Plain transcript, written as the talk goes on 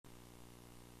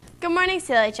Good morning,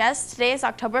 CLHS. Today is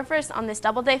October 1st on this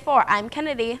Double Day 4. I'm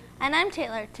Kennedy. And I'm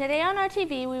Taylor. Today on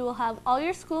RTV, we will have all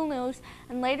your school news,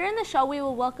 and later in the show, we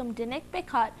will welcome Danik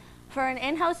Becotte for an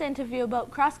in-house interview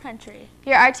about cross-country.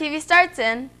 Your RTV starts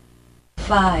in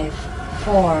 5,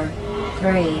 4,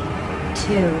 3,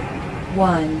 2,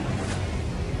 1.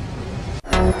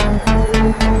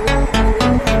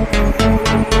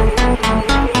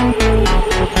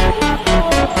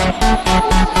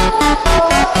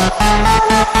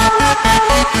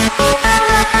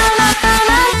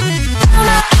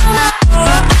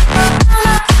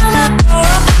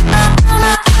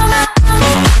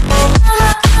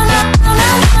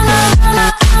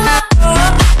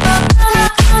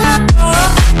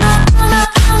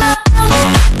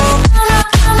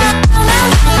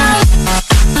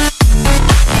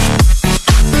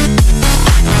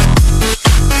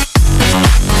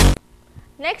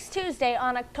 Next Tuesday,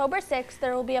 on October 6th,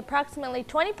 there will be approximately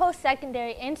 20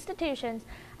 post-secondary institutions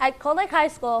at Cold Lake High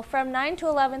School from 9 to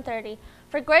 11:30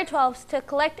 for grade 12s to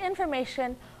collect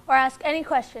information or ask any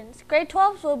questions. Grade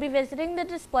 12s will be visiting the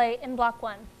display in Block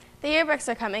 1. The yearbooks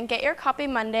are coming. Get your copy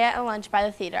Monday at lunch by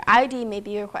the theater. ID may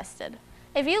be requested.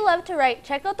 If you love to write,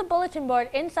 check out the bulletin board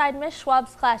inside Ms.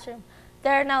 Schwab's classroom.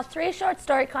 There are now 3 short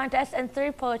story contests and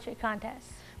 3 poetry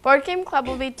contests. Board Game Club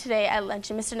will be today at lunch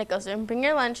in Mr. Nichols' room. Bring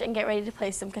your lunch and get ready to play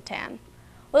some Catan.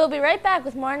 We'll be right back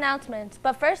with more announcements,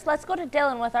 but first let's go to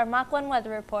Dylan with our Mach 1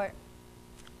 weather report.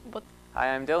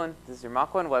 Hi, I'm Dylan. This is your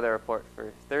Mach 1 weather report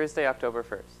for Thursday, October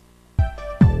 1st.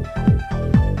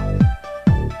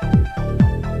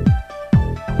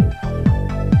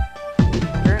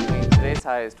 Currently, today's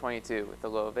high is 22 with a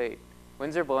low of 8.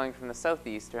 Winds are blowing from the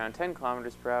southeast around 10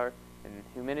 kilometers per hour and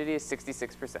humidity is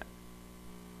 66%.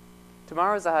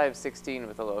 Tomorrow is a high of 16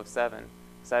 with a low of 7.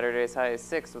 Saturday's high is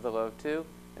 6 with a low of 2.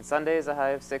 And Sunday is a high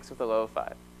of 6 with a low of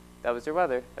 5. That was your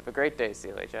weather. Have a great day,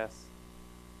 CLHS.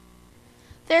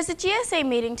 There's a GSA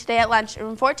meeting today at lunch in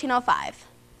room 1405.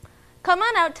 Come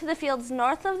on out to the fields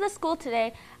north of the school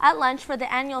today at lunch for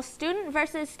the annual student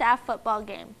versus staff football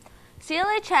game.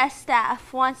 CLHS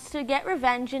staff wants to get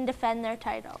revenge and defend their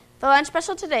title. The lunch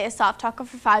special today is soft taco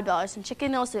for $5 and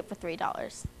chicken noodle soup for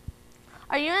 $3.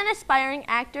 Are you an aspiring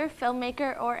actor,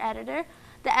 filmmaker, or editor?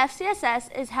 The FCSS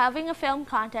is having a film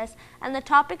contest, and the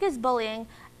topic is bullying,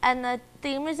 and the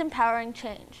theme is empowering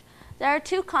change. There are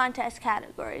 2 contest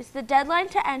categories. The deadline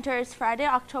to enter is Friday,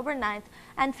 October 9th,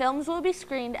 and films will be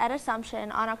screened at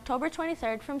Assumption on October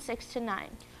 23rd from 6 to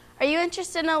 9. Are you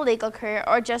interested in a legal career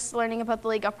or just learning about the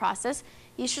legal process?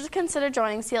 You should consider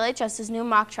joining CLHS's new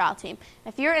mock trial team.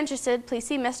 If you're interested, please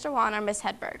see Mr. Wan or Ms.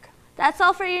 Hedberg. That's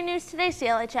all for your news today,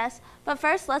 CLHS. But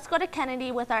first, let's go to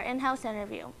Kennedy with our in-house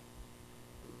interview.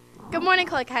 Good morning,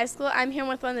 Cold Lake High School. I'm here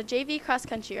with one of the JV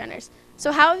cross-country runners.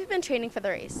 So how have you been training for the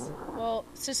race? Well,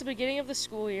 since the beginning of the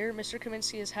school year, Mr.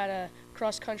 Kaminsky has had a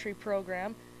cross-country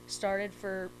program started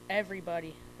for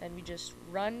everybody, and we just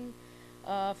run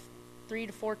 3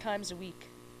 to 4 times a week.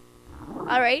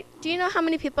 All right. Do you know how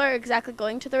many people are exactly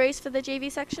going to the race for the JV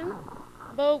section?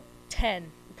 About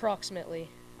 10, approximately.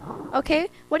 Okay.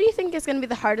 What do you think is going to be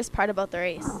the hardest part about the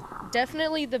race?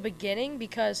 Definitely the beginning,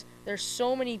 because there's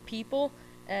so many people,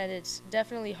 and it's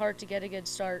definitely hard to get a good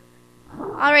start.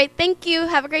 All right. Thank you.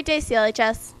 Have a great day,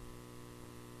 CLHS.